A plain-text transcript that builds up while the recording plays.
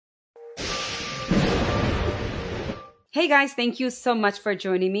Hey guys, thank you so much for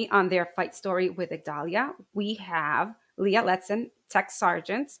joining me on their fight story with Igdalia. We have Leah Letson, tech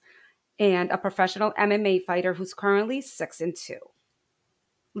sergeant, and a professional MMA fighter who's currently 6-2.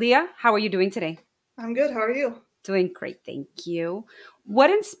 Leah, how are you doing today? I'm good. How are you? Doing great, thank you. What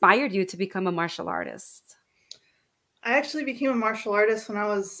inspired you to become a martial artist? I actually became a martial artist when I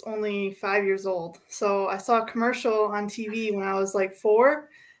was only 5 years old. So I saw a commercial on TV when I was like four,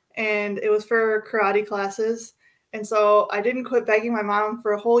 and it was for karate classes. And so I didn't quit begging my mom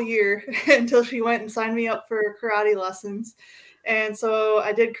for a whole year until she went and signed me up for karate lessons. And so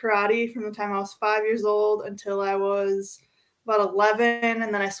I did karate from the time I was 5 years old until I was about 11.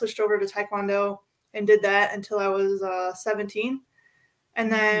 And then I switched over to Taekwondo and did that until I was 17. And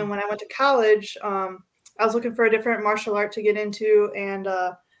then when I went to college, I was looking for a different martial art to get into, and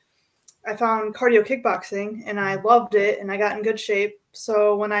I found cardio kickboxing, and I loved it, and I got in good shape.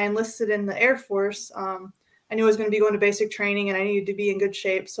 So when I enlisted in the Air Force, I knew I was going to be going to basic training, and I needed to be in good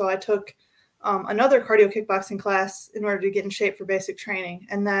shape. So I took another cardio kickboxing class in order to get in shape for basic training.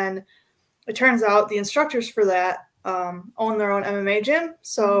 And then it turns out the instructors for that own their own MMA gym.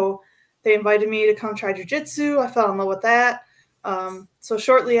 So they invited me to come try jujitsu. I fell in love with that. So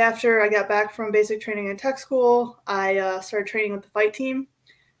shortly after I got back from basic training in tech school, I started training with the fight team.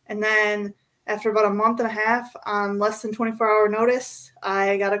 And then after about a month and a half on less than 24-hour notice,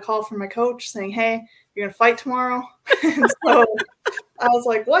 I got a call from my coach saying, "Hey, you're going to fight tomorrow." And so I was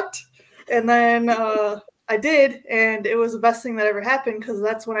like, "What?" And then I did. And it was the best thing that ever happened, because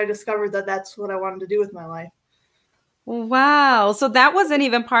that's when I discovered that that's what I wanted to do with my life. Wow. So that wasn't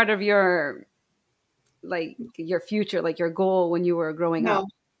even part of your future, like your goal when you were growing up.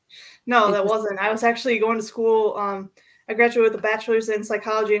 No, no, It that just wasn't. I was actually going to school. I graduated with a bachelor's in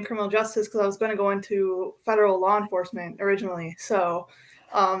psychology and criminal justice because I was going to go into federal law enforcement originally. So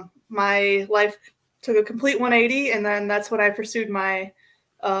my life took a complete 180, and then that's when I pursued my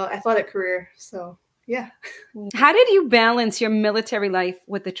athletic career. So, yeah. How did you balance your military life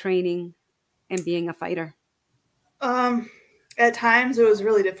with the training and being a fighter? Um, at times it was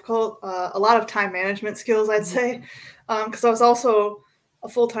really difficult. A lot of time management skills, I'd Mhm. say, because I was also a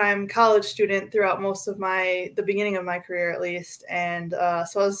full-time college student throughout most of the beginning of my career, at least. And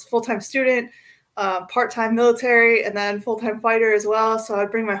so I was a full-time student, part-time military, and then full-time fighter as well. So I'd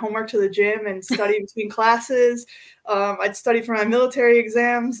bring my homework to the gym and study between classes. I'd study for my military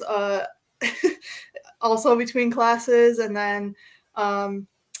exams, also between classes. And then I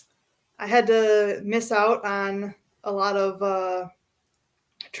had to miss out on a lot of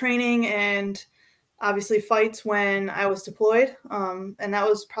training and obviously fights when I was deployed. And that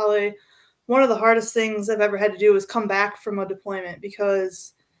was probably one of the hardest things I've ever had to do, was come back from a deployment,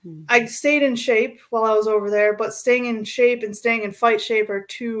 because I stayed in shape while I was over there, but staying in shape and staying in fight shape are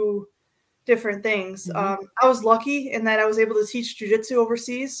two different things. Mhm. I was lucky in that I was able to teach jujitsu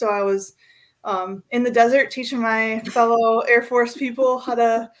overseas. So I was in the desert teaching my fellow Air Force people how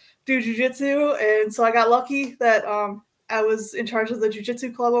to do jujitsu. And so I got lucky that I was in charge of the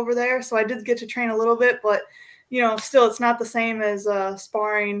jujitsu club over there. So I did get to train a little bit, but still it's not the same as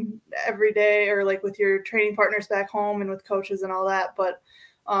sparring every day, or like with your training partners back home and with coaches and all that. But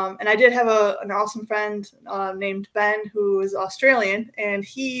and I did have an awesome friend named Ben, who is Australian, and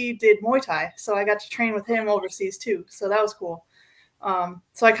he did Muay Thai. So I got to train with him overseas too. So that was cool.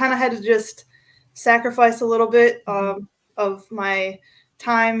 So I kind of had to just sacrifice a little bit Mhm. of my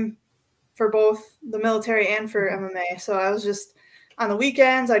time for both the military and for MMA. So I was just on the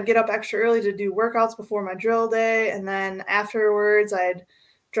weekends, I'd get up extra early to do workouts before my drill day. And then afterwards, I'd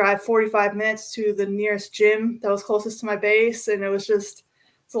drive 45 minutes to the nearest gym that was closest to my base. And it's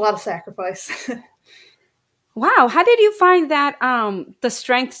a lot of sacrifice. Wow. How did you find that the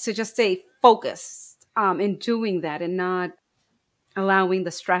strength to just stay focused in doing that and not allowing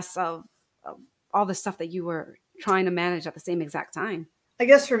the stress of all the stuff that you were trying to manage at the same exact time? I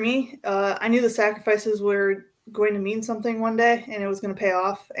guess for me, I knew the sacrifices were going to mean something one day, and it was going to pay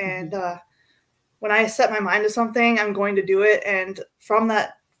off. And Mhm. when I set my mind to something, I'm going to do it. And from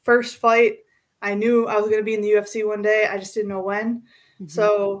that first fight, I knew I was going to be in the UFC one day. I just didn't know when. Mhm.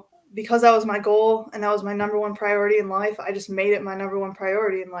 So because that was my goal and that was my number one priority in life, I just made it my number one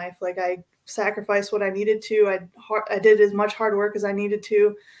priority in life. Like, I sacrificed what I needed to. I did as much hard work as I needed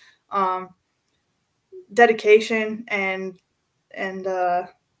to. Um, Dedication and a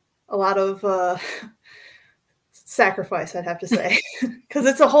lot of sacrifice, I'd have to say, because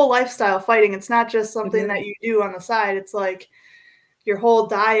it's a whole lifestyle, fighting. It's not just It something that is. you do on the side. It's like your whole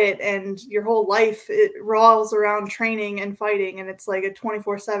diet and your whole life, it revolves around training and fighting, and it's like a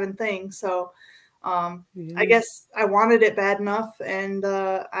 24/7 thing. So It I is. guess I wanted it bad enough, and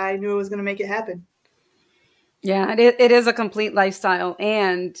I knew it was going to make it happen. Yeah, it is a complete lifestyle.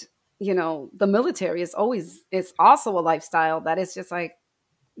 And, the military is also a lifestyle that is just like,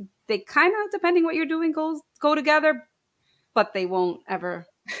 they kind of, depending what you're doing, go together, but they won't ever,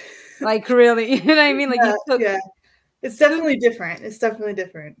 like, really, you know what I mean? Like, Yeah, you took yeah. It's two. definitely different. It's definitely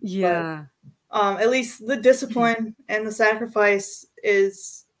different. But Yeah. at least the discipline and the sacrifice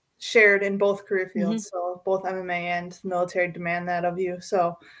is shared in both career Hmm. fields. So both MMA and military demand that of you.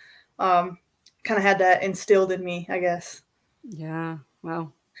 So um, kind of had that instilled in me, I guess. Yeah.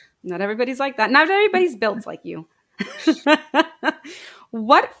 Well, not everybody's like that. Not everybody's built like you.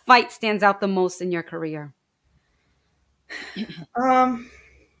 What fight stands out the most in your career? Um,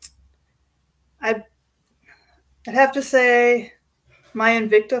 I, I'd have to say my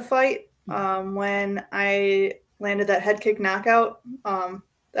Invicta fight when I landed that head kick knockout.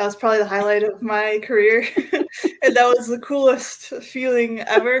 That was probably the highlight of my career, and that was the coolest feeling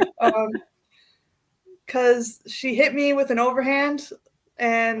ever. Because she hit me with an overhand,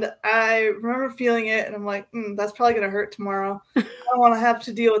 and I remember feeling it, and I'm like, that's probably gonna hurt tomorrow. I don't want to have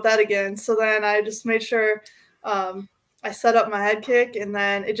to deal with that again. So then I just made sure I set up my head kick, and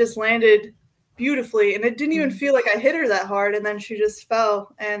then it just landed beautifully, and it didn't even feel like I hit her that hard, and then she just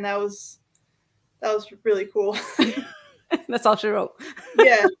fell, and that was really cool. That's all she wrote.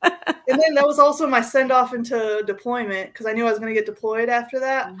 Yeah. And then that was also my send off into deployment because I knew I was going to get deployed after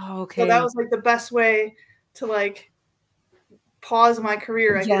that. So that Okay. was like the best way to like pause my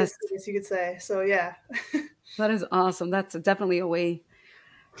career, Yes. I guess you could say. So yeah. That is awesome. That's definitely a way.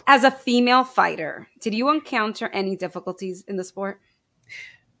 As a female fighter, did you encounter any difficulties in the sport?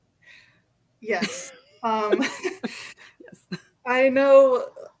 Yes. Um, Yes. I know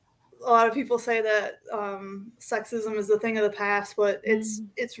a lot of people say that sexism is the thing of the past, but Mm.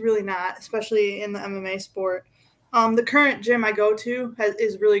 it's really not, especially in the MMA sport. The current gym I go to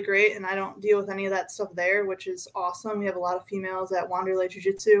is really great, and I don't deal with any of that stuff there, which is awesome. We have a lot of females at Wanderlei Jiu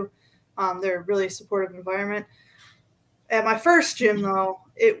Jitsu. They're a really supportive environment. At my first gym, though,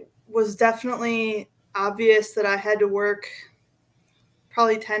 it was definitely obvious that I had to work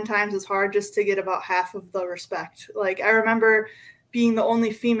probably 10 times as hard just to get about half of the respect. Like, I remember being the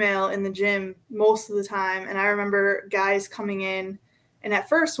only female in the gym most of the time, and I remember guys coming in, and at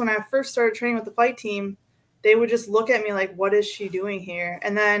first, when I first started training with the fight team, they would just look at me like, what is she doing here?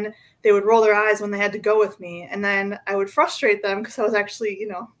 And then they would roll their eyes when they had to go with me, and then I would frustrate them because I was actually,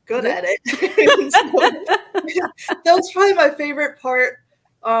 good Good. at it. So, that was probably my favorite part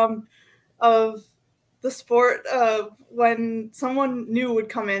of the sport when someone new would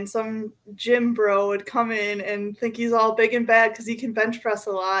come in, some gym bro would come in and think he's all big and bad because he can bench press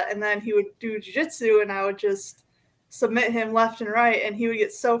a lot, and then he would do jiu-jitsu and I would just submit him left and right, and he would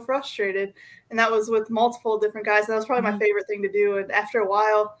get so frustrated. And that was with multiple different guys, and that was probably my Mhm. favorite thing to do. And after a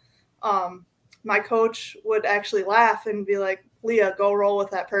while, my coach would actually laugh and be like, Leah, go roll with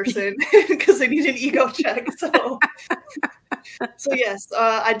that person because they need an ego check. So yes,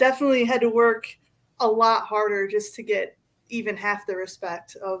 I definitely had to work a lot harder just to get even half the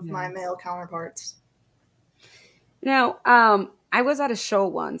respect of my Yeah. male counterparts. Now, I was at a show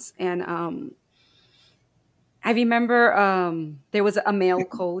once, and I remember there was a male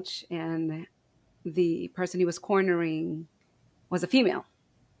coach, and the person he was cornering was a female.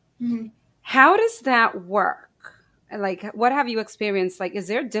 Mhm. How does that work? Like, what have you experienced? Like, is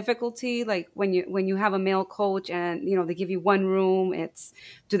there difficulty, like, when you have a male coach and they give you one room?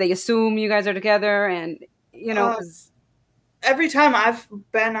 Do they assume you guys are together? And Uh, because every time I've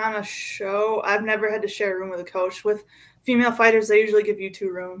been on a show, I've never had to share a room with a coach. With female fighters, they usually give you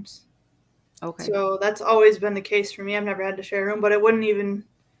 2 rooms. okay. So that's always been the case for me. I've never had to share a room, but it wouldn't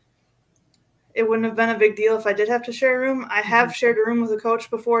have been a big deal if I did have to share a room. I Mhm. have shared a room with a coach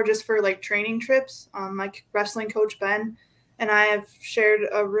before just for like training trips. My wrestling coach, Ben, and I have shared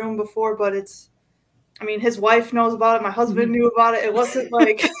a room before, but I mean, his wife knows about it. My husband Mhm. knew about it. It wasn't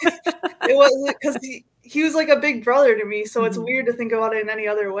like, it wasn't because he was like a big brother to me. So it's Mhm. weird to think about it in any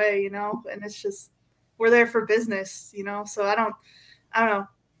other way, and it's just, we're there for business, so I don't know.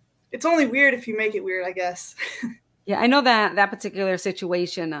 It's only weird if you make it weird, I guess. Yeah, I know that particular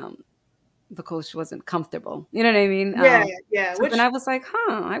situation. The coach wasn't comfortable. You know what I mean? Yeah, yeah. So then I Which, was like,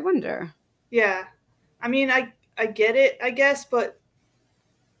 huh, I wonder. yeah. I mean, I get it, I guess, but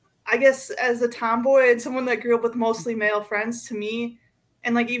I guess as a tomboy and someone that grew up with mostly male friends, to me,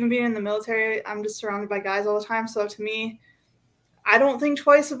 and like even being in the military, I'm just surrounded by guys all the time. So to me, I don't think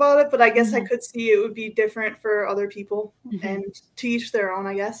twice about it, but I guess I Mhm. could see it would be different for other people, Mhm. and to each their own,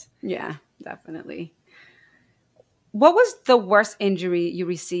 I guess. Yeah, definitely. What was the worst injury you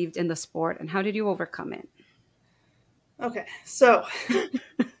received in the sport, and how did you overcome it? Okay, so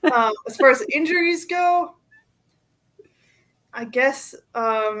as far as injuries go, I guess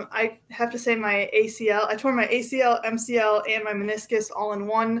I have to say my ACL. I tore my ACL, MCL, and my meniscus all in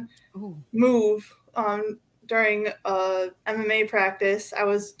one Oh. move during MMA practice. I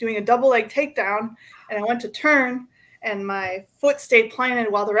was doing a double leg takedown, and I went to turn, and my foot stayed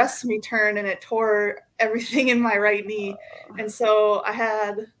planted while the rest of me turned, and it tore everything in my right knee. And so I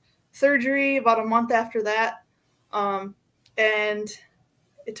had surgery about a month after that, and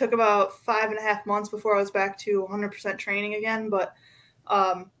it took about 5.5 months before I was back to 100% training again. But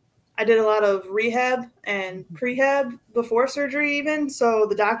I did a lot of rehab and prehab before surgery even. So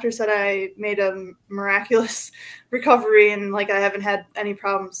the doctor said I made a miraculous recovery and like I haven't had any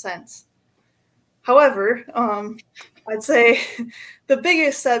problems since. However, I'd say the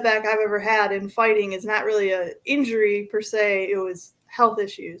biggest setback I've ever had in fighting is not really an injury per se. It was health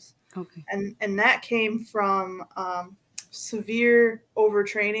issues. Okay. And that came from severe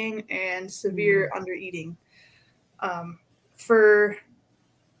overtraining and severe undereating. For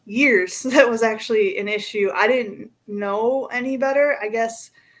years, that was actually an issue. I didn't know any better. I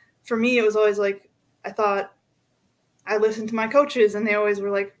guess for me, it was always like, I thought I listened to my coaches and they always were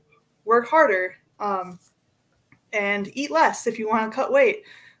like, work harder and eat less if you want to cut weight.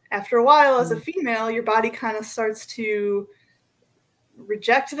 After a while, as a female, your body kind of starts to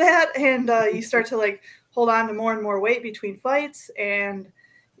reject that and you start to like hold on to more and more weight between fights. And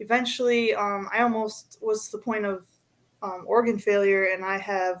eventually I almost was to the point of organ failure, and I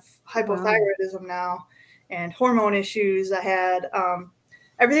have hypothyroidism now and hormone issues. I had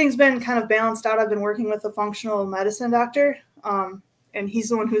everything's been kind of balanced out. I've been working with a functional medicine doctor, and he's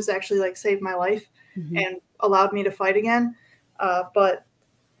the one who's actually like saved my life and allowed me to fight again. But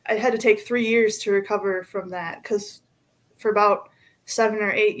I had to take 3 years to recover from that because for about 7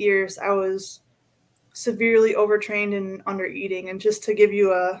 or 8 years I was severely overtrained and undereating. And just to give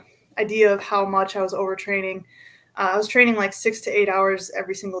you a idea of how much I was overtraining, I was training like 6 to 8 hours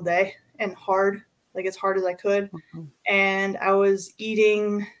every single day and hard, like as hard as I could. And I was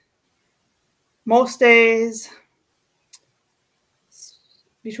eating most days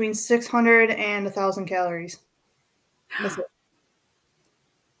between 600 and 1,000 calories. That's it.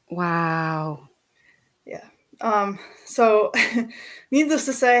 Wow. Yeah. So needless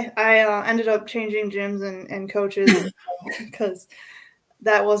to say, I ended up changing gyms and coaches because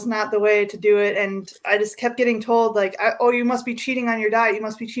that was not the way to do it. And I just kept getting told like, oh, you must be cheating on your diet. You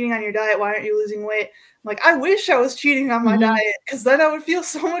must be cheating on your diet. Why aren't you losing weight? I'm like, I wish I was cheating on my diet because then I would feel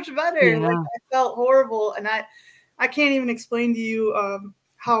so much better. Yeah. Like I felt horrible. And I can't even explain to you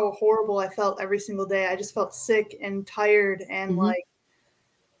how horrible I felt every single day. I just felt sick and tired. And like,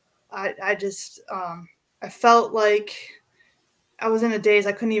 I just, I felt like I was in a daze.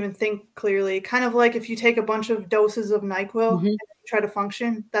 I couldn't even think clearly. Kind of like if you take a bunch of doses of NyQuil and try to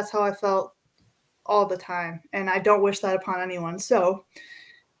function, that's how I felt all the time. And I don't wish that upon anyone. So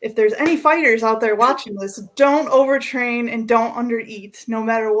if there's any fighters out there watching this, don't overtrain and don't undereat. No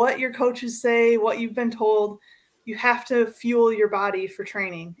matter what your coaches say, what you've been told, you have to fuel your body for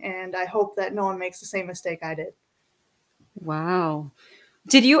training. And I hope that no one makes the same mistake I did. Wow.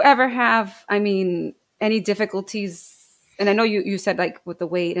 Did you ever have, I mean, any difficulties? And I know you said like with the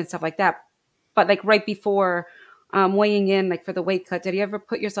weight and stuff like that, but like right before weighing in, like for the weight cut, did you ever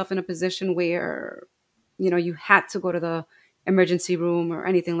put yourself in a position where, you had to go to the emergency room or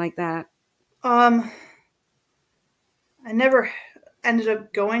anything like that? I never ended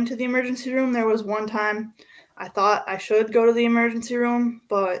up going to the emergency room. There was one time I thought I should go to the emergency room,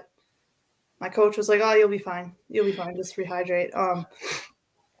 but my coach was like, oh, you'll be fine. You'll be fine. Just rehydrate.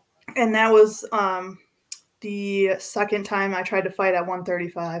 And that was the second time I tried to fight at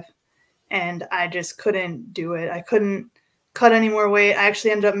 135, and I just couldn't do it. I couldn't cut any more weight. I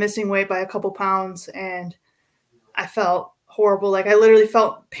actually ended up missing weight by a couple pounds, and I felt horrible. Like I literally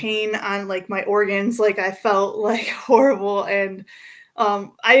felt pain on like my organs. Like I felt like horrible. And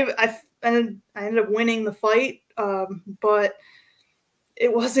I ended up winning the fight, but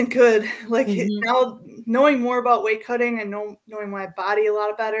it wasn't good. Like now knowing more about weight cutting and knowing my body a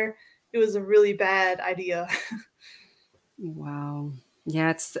lot better, it was a really bad idea. Wow.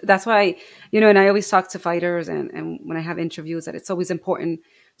 Yeah, that's why, and I always talk to fighters and when I have interviews that it's always important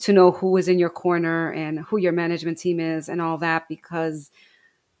to know who is in your corner and who your management team is and all that, because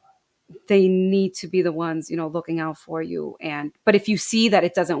they need to be the ones, looking out for you. But if you see that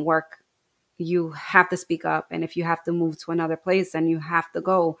it doesn't work, you have to speak up. And if you have to move to another place, then you have to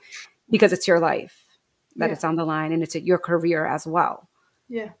go because it's your life that it's on the line and it's your career as well.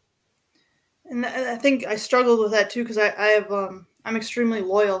 Yeah. And I think I struggled with that too, because I'm extremely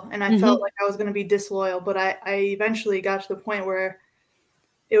loyal, and I felt like I was going to be disloyal, but I eventually got to the point where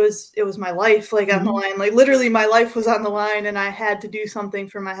it was my life like on the line. Like literally my life was on the line, and I had to do something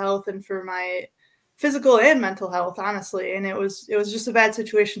for my health and for my physical and mental health, honestly. And it was just a bad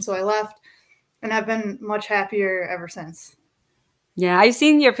situation. So I left, and I've been much happier ever since. Yeah, I've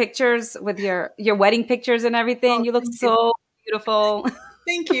seen your pictures with your wedding pictures and everything. Oh, You look thank you. so beautiful.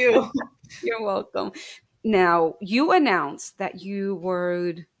 Thank you. You're welcome. Now, you announced that you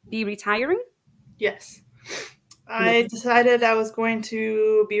would be retiring. Yes. I Yes. decided I was going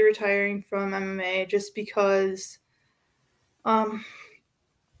to be retiring from MMA just because um,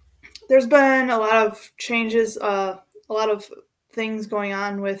 there's been a lot of changes, a lot of things going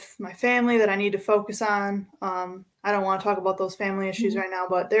on with my family that I need to focus on. I don't want to talk about those family issues right now,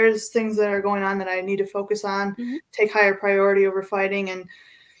 but there's things that are going on that I need to focus on, take higher priority over fighting. And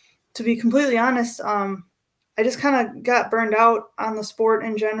to be completely honest, I just kind of got burned out on the sport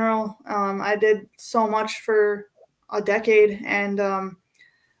in general. I did so much for a decade, and I'm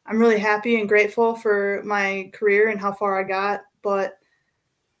really happy and grateful for my career and how far I got, but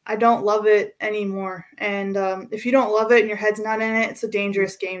I don't love it anymore. And if you don't love it and your head's not in it, it's a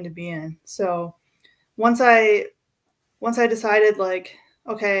dangerous game to be in. So once I decided like,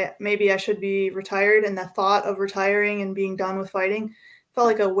 okay, maybe I should be retired, and the thought of retiring and being done with fighting felt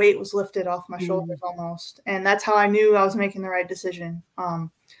like a weight was lifted off my shoulders almost. And that's how I knew I was making the right decision.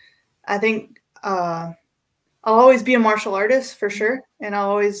 I think I'll always be a martial artist for sure, and I'll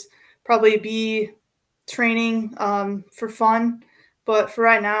always probably be training for fun. But for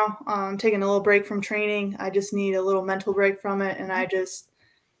right now, I'm taking a little break from training. I just need a little mental break from it, and I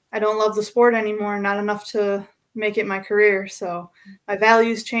don't love the sport anymore, not enough to make it my career. So my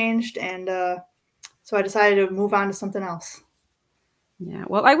values changed, and so I decided to move on to something else. Yeah.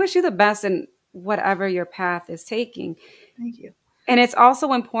 Well, I wish you the best in whatever your path is taking. Thank you. And it's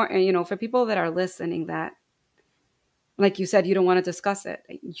also important, for people that are listening that, like you said, you don't want to discuss it.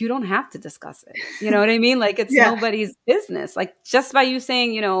 You don't have to discuss it. You know what I mean? Like it's Yeah. nobody's business. Like just by you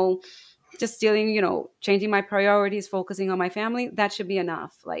saying, just dealing, changing my priorities, focusing on my family, that should be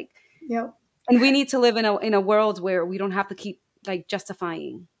enough. Like, Yep. and we need to live in a world where we don't have to keep like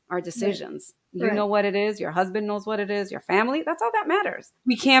justifying our decisions. Right. You know what it is. Your husband knows what it is. Your family. That's all that matters.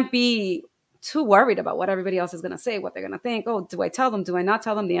 We can't be too worried about what everybody else is going to say, what they're going to think. Oh, do I tell them? Do I not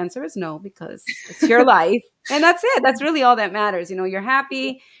tell them? The answer is no, because it's your life. And that's it. That's really all that matters. You're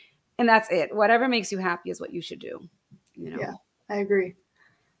happy and that's it. Whatever makes you happy is what you should do. Yeah, I agree.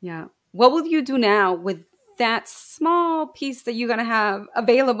 Yeah. What will you do now with that small piece that you're going to have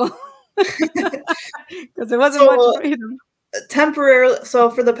available? Because it wasn't much freedom. Temporarily, so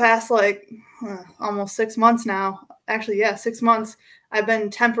for the past almost 6 months now, actually, yeah, 6 months, I've been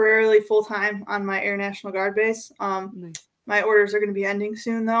temporarily full-time on my Air National Guard base. Nice. My orders are going to be ending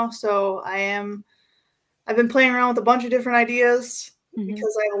soon though, so I've been playing around with a bunch of different ideas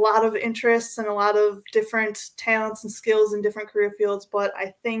because I have a lot of interests and a lot of different talents and skills in different career fields, but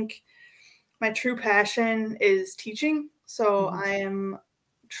I think my true passion is teaching. So I am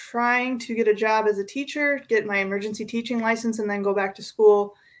trying to get a job as a teacher, get my emergency teaching license, and then go back to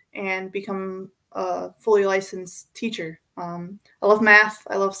school and become a fully licensed teacher. I love math.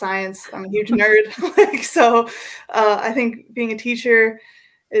 I love science. I'm a huge nerd. So I think being a teacher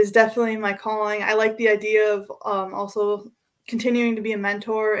is definitely my calling. I like the idea of also continuing to be a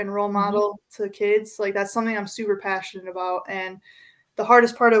mentor and role model to kids. Like that's something I'm super passionate about. And the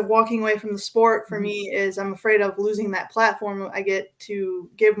hardest part of walking away from the sport for me is I'm afraid of losing that platform. I get to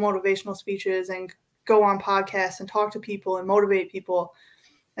give motivational speeches and go on podcasts and talk to people and motivate people.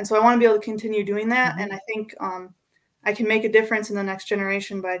 And so I want to be able to continue doing that. And I think I can make a difference in the next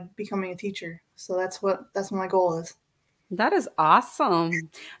generation by becoming a teacher. So that's what my goal is. That is awesome.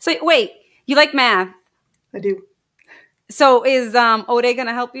 So wait, you like math? I do. So is Ode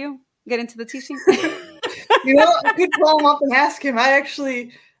gonna help you get into the teaching? I could call him up and ask him. I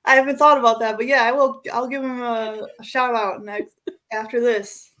haven't thought about that, but yeah, I will. I'll give him a shout out next after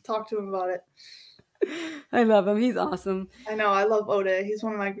this. Talk to him about it. I love him. He's awesome. I know. I love Ode. He's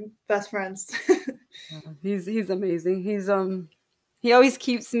one of my best friends. He's amazing. He always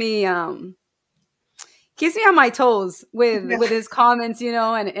keeps me on my toes with his comments,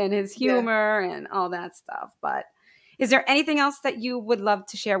 and his humor and all that stuff. But is there anything else that you would love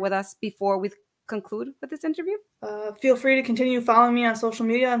to share with us before we conclude with this interview? Feel free to continue following me on social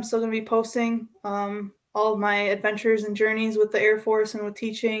media. I'm still going to be posting all of my adventures and journeys with the Air Force and with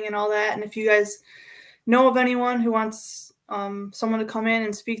teaching and all that. And if you guys know of anyone who wants someone to come in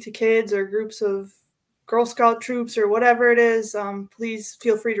and speak to kids or groups of Girl Scout troops or whatever it is, please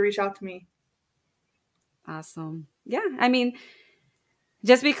feel free to reach out to me. Awesome. Yeah. I mean,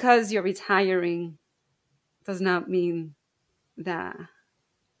 just because you're retiring does not mean that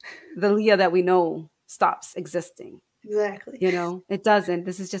the Leah that we know stops existing. Exactly. You know, it doesn't.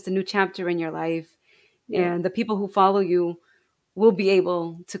 This is just a new chapter in your life. Yep. And the people who follow you will be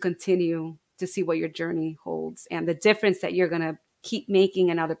able to continue to see what your journey holds and the difference that you're going to keep making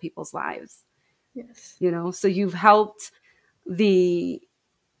in other people's lives. Yes. You know, so you've helped the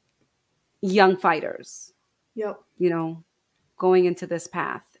young fighters, Yep. you know, going into this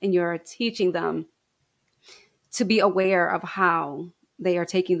path, and you're teaching them to be aware of how they are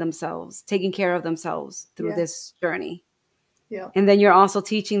taking care of themselves through Yeah. this journey. Yep. And then you're also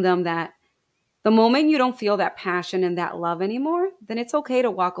teaching them that the moment you don't feel that passion and that love anymore, then it's okay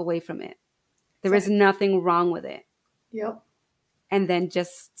to walk away from it. There is Exactly. nothing wrong with it. Yep. And then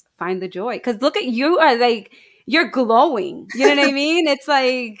just find the joy. Because look at you, are like, you're glowing. You know what I mean? It's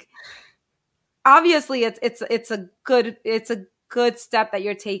like, obviously it's a good step that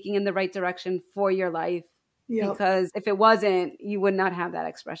you're taking in the right direction for your life. Yep. Because if it wasn't, you would not have that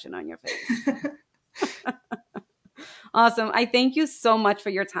expression on your face. Awesome. I thank you so much for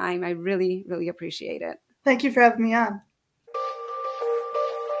your time. I really, really appreciate it. Thank you for having me on.